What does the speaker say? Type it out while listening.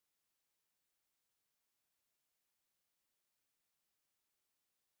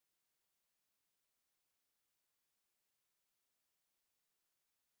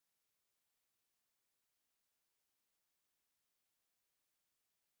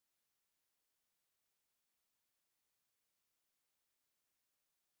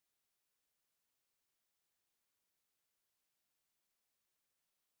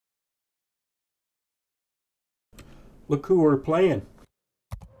Look who we're playing.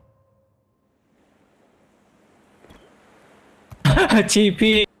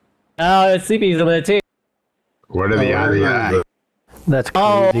 TP. Oh, CP's over there too. What are the odds? That's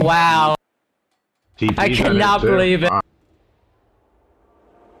crazy. Oh, wow. TP's I cannot believe it.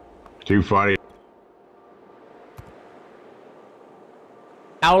 Too funny.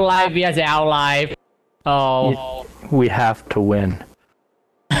 Our live vs. our live. Oh. We have to win.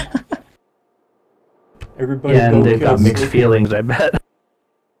 Everybody Yeah, and go they've got kill mixed Sleepy. feelings, I bet.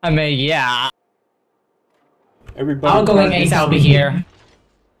 I mean, yeah. Everybody I'll go in target ace, I'll be Sleepy. here.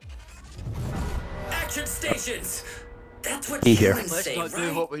 Action stations. That's what Be here. humans Let's say, not do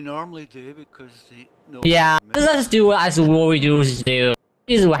right? what we normally do because no. Yeah, let's do as what we used to do.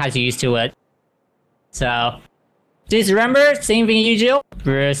 This is what has used to it. So, just remember, same thing usual.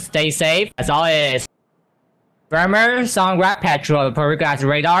 Stay safe. That's all it is. Remember, song grab petrol per gas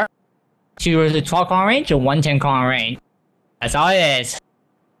radar. 2 to 12 kilometer range or 110 kilometer range. That's all it is.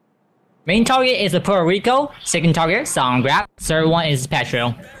 Main target is the Puerto Rico. Second target, song grab. Third one is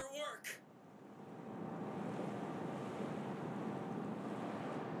petrol. Better work.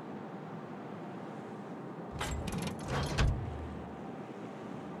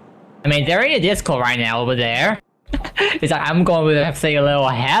 I mean, they're in a Discord right now over there. It's like I'm going to say a little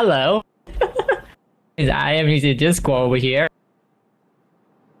hello. I am using Discord over here.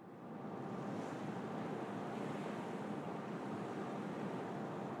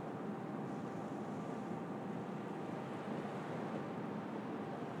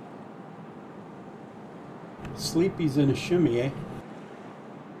 Sleepy's in a shimmy, eh?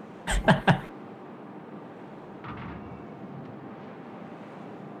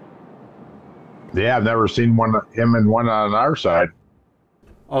 Yeah, I've never seen him in one on our side.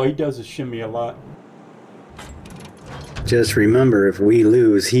 Oh, he does a shimmy a lot. Just remember, if we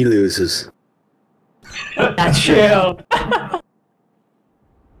lose, he loses. That's true.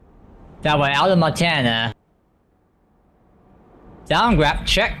 That way, out of Montana. Down grab,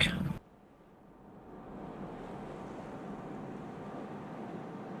 check.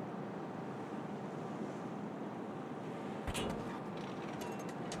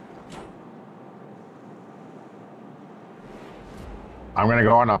 I'm gonna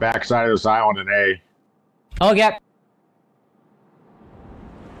go on the backside of this island in A. Okay.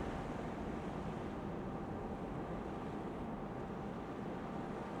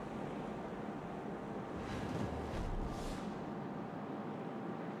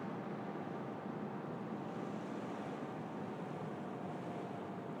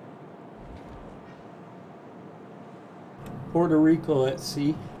 Puerto Rico at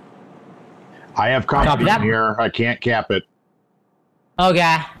sea. I have Copy company that. in here. I can't cap it. Okay.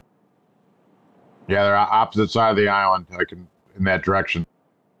 Yeah, they're opposite side of the island. I can in that direction.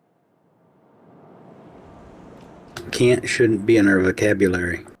 Can't, shouldn't be in our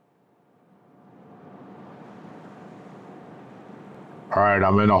vocabulary. All right,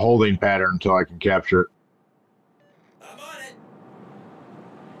 I'm in a holding pattern until I can capture it. I'm on it.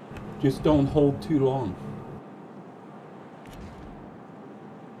 Just don't hold too long.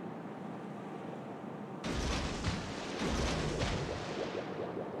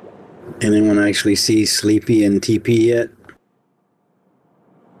 Anyone actually see Sleepy and TP yet?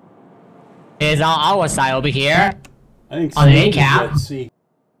 It's on our side over here. I think On the Sleepy's cap. at sea.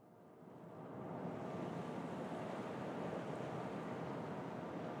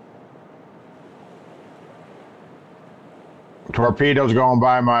 Torpedoes going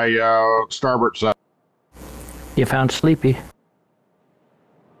by my starboard side. You found Sleepy.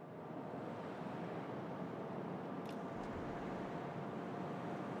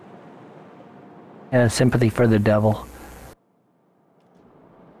 Yeah, sympathy for the devil.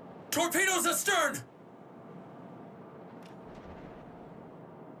 Torpedoes astern.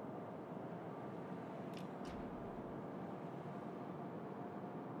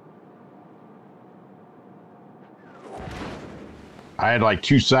 I had like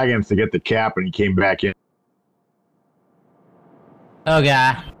 2 seconds to get the cap, and he came back in.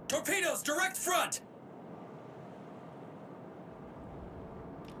 Okay. Torpedoes direct front.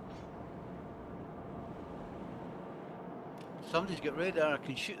 Somebody's got radar. I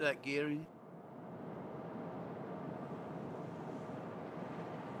can shoot that gearing.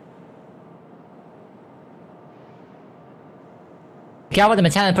 Get with the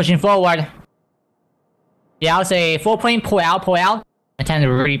Montana pushing forward. Yeah, I'll say 4 point, pull out, pull out.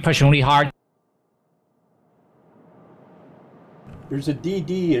 Montana really pushing really hard. There's a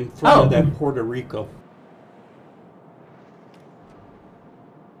DD in front of that Puerto Rico.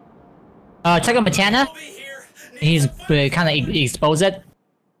 Check out Montana. I'll be here. He's kind of exposed it.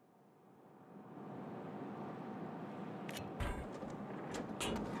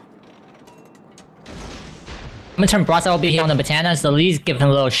 I'm gonna turn broadside over here on the Botana, so at least give him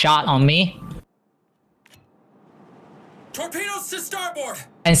a little shot on me. Torpedoes to starboard!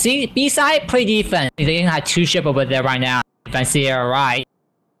 And see, B-side, play defense. They can have 2 ships over there right now, if I see it right.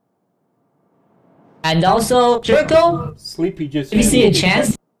 And also, Jericho, Sleepy just. if you see a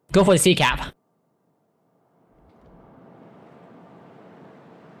chance, go for the C-cap.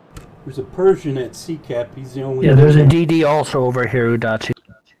 There's a Persian at C-cap. He's the only. Yeah, there's a DD also over here, Udachi.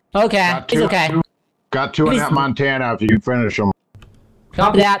 Okay, it's okay. Got 2 in that Montana if you can finish them.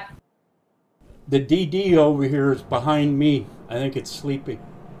 Copy that. The DD over here is behind me. I think it's Sleepy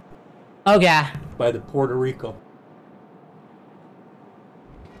Okay. by the Puerto Rico.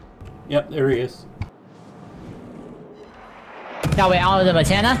 Yep, there he is. That way out of the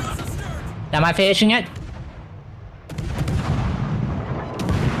Botana. Am I finishing it?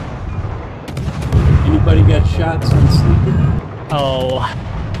 Anybody got shots on Sleepy? Oh.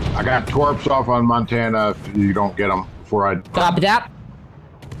 I got torps off on Montana if you don't get them before I... Copy that.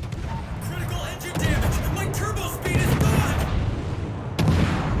 Critical engine damage! My turbo speed is gone!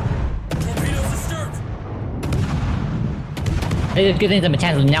 Torpedoes astern! It's a good thing the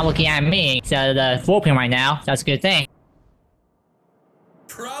Botana's not looking at me instead of the 4-pin right now. That's a good thing.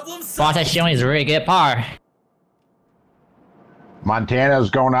 Problem solved! Broadside showing is a really good par. Montana's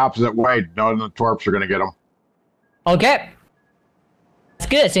going opposite way. None of the torps are going to get them. Okay. That's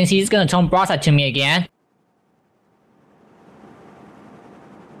good, since he's gonna turn broadside to me again.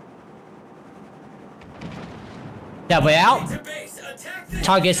 That way out. To base, attack the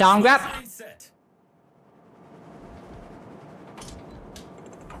Target sound grab. mindset.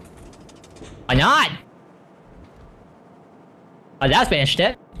 Why not? Oh, that's finished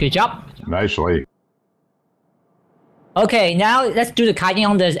it. Good job. Nicely. Okay, now let's do the kiting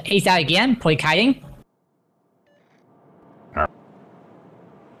on the A side again. Play kiting.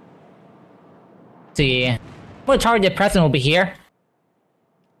 See. We'll target the President over here.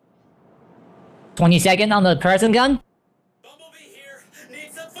 20-second on the President gun. Bumblebee here! Need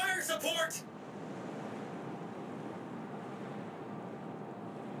some fire support!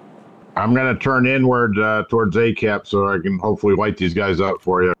 I'm going to turn inward towards A-cap so I can hopefully light these guys up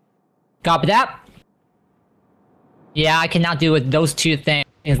for you. Copy that. Yeah, I cannot do with those 2 things.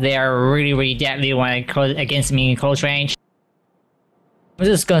 They are really, really deadly when against me in close range. I'm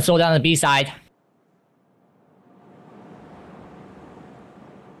just gonna slow down the B side.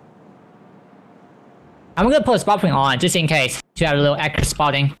 I'm gonna put a spot point on just in case to have a little extra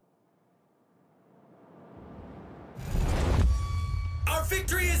spotting. Our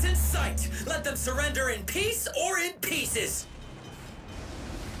victory is in sight! Let them surrender in peace or in pieces!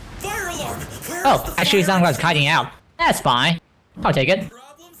 Fire alarm! Where is Oh, the actually, fire sounds like exit? kiting out. That's fine. I'll take it.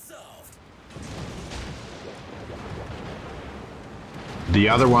 Problem solved! The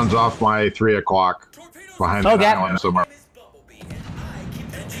other one's off my 3 o'clock Torpedoes behind Okay. the island somewhere. Miss Bumblebee, and I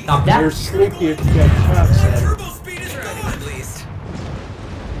keep engine Stop There's that. Sleepy if you got shots at him. turbo speed is gone! At least.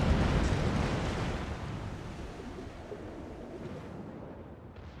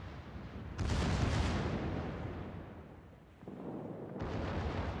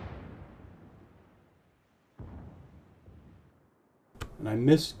 And I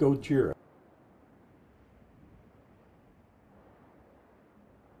missed Gojira.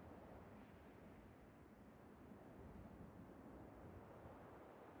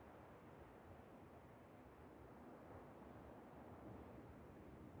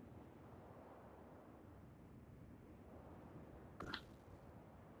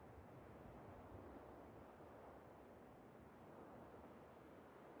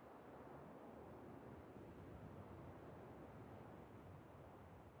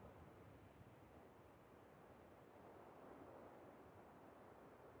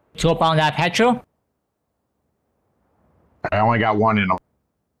 Top on that petrol. I only got 1 in them.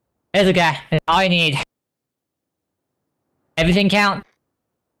 It's okay. That's all I need. Everything count.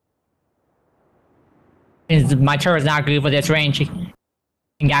 My turret's not good for this range.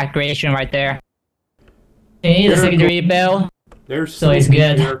 Configuration right there. You need a secondary bell. There's So it's Sleepy,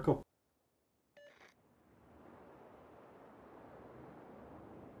 good. Jericho.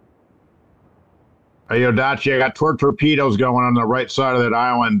 Hey, Odachi, I got torpedoes going on the right side of that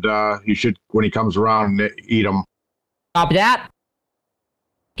island. You should, when he comes around, eat them. Copy that.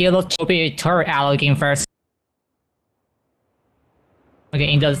 Get those torpedo turret out looking first.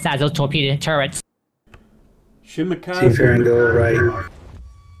 Okay, in those sides, those torpedo turrets. Shimakaze. Seafaring go right.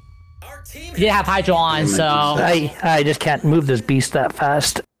 Our team We did have hydro on, so I just can't move this beast that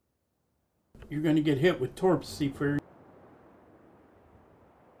fast. You're gonna get hit with torps, Seafaring.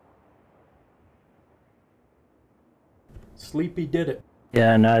 Sleepy did it.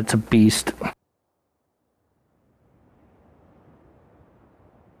 Yeah, no, it's a beast.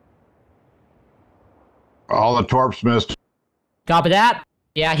 All the torps missed. Copy that.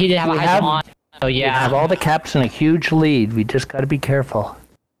 Yeah, he did have a high on. So We yeah, have all the caps in a huge lead. We just got to be careful.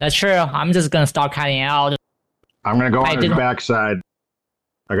 that's true. I'm just gonna start cutting out. I'm gonna go I on his didn't- backside.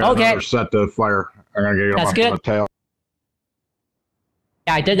 I got Okay. another set to fire. I'm gonna get him That's up good. on the tail.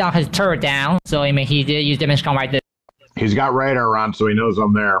 Yeah, I did knock his turret down, so I mean he did use damage come right there. He's got radar on, so he knows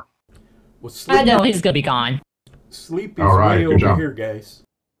I'm there. Well, I know he's gonna be gone. Sleepy's All right, way good over job. here, guys.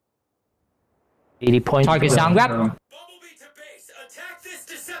 80 points. Target to go. sound grab. Bumblebee to base. Attack this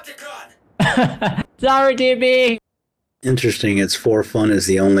Decepticon. Sorry, DB. Interesting. It's For Fun is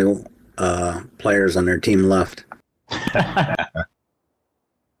the only players on their team left.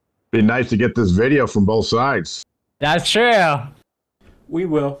 Be nice to get this video from both sides. That's true. We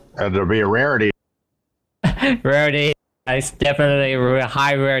will. There'll be a rarity. Rarity. It's definitely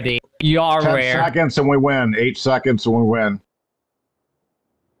high rarity. You are 10 rare. seconds and we win. 8 seconds and we win.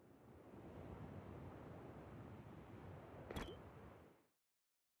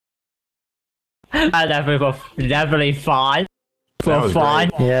 Definitely fun. That For was fun.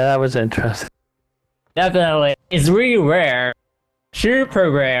 Yeah, that was interesting. Definitely. It's really rare. Super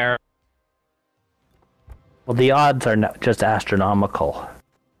rare. Well, the odds are not just astronomical.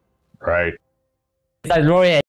 Right. It's like really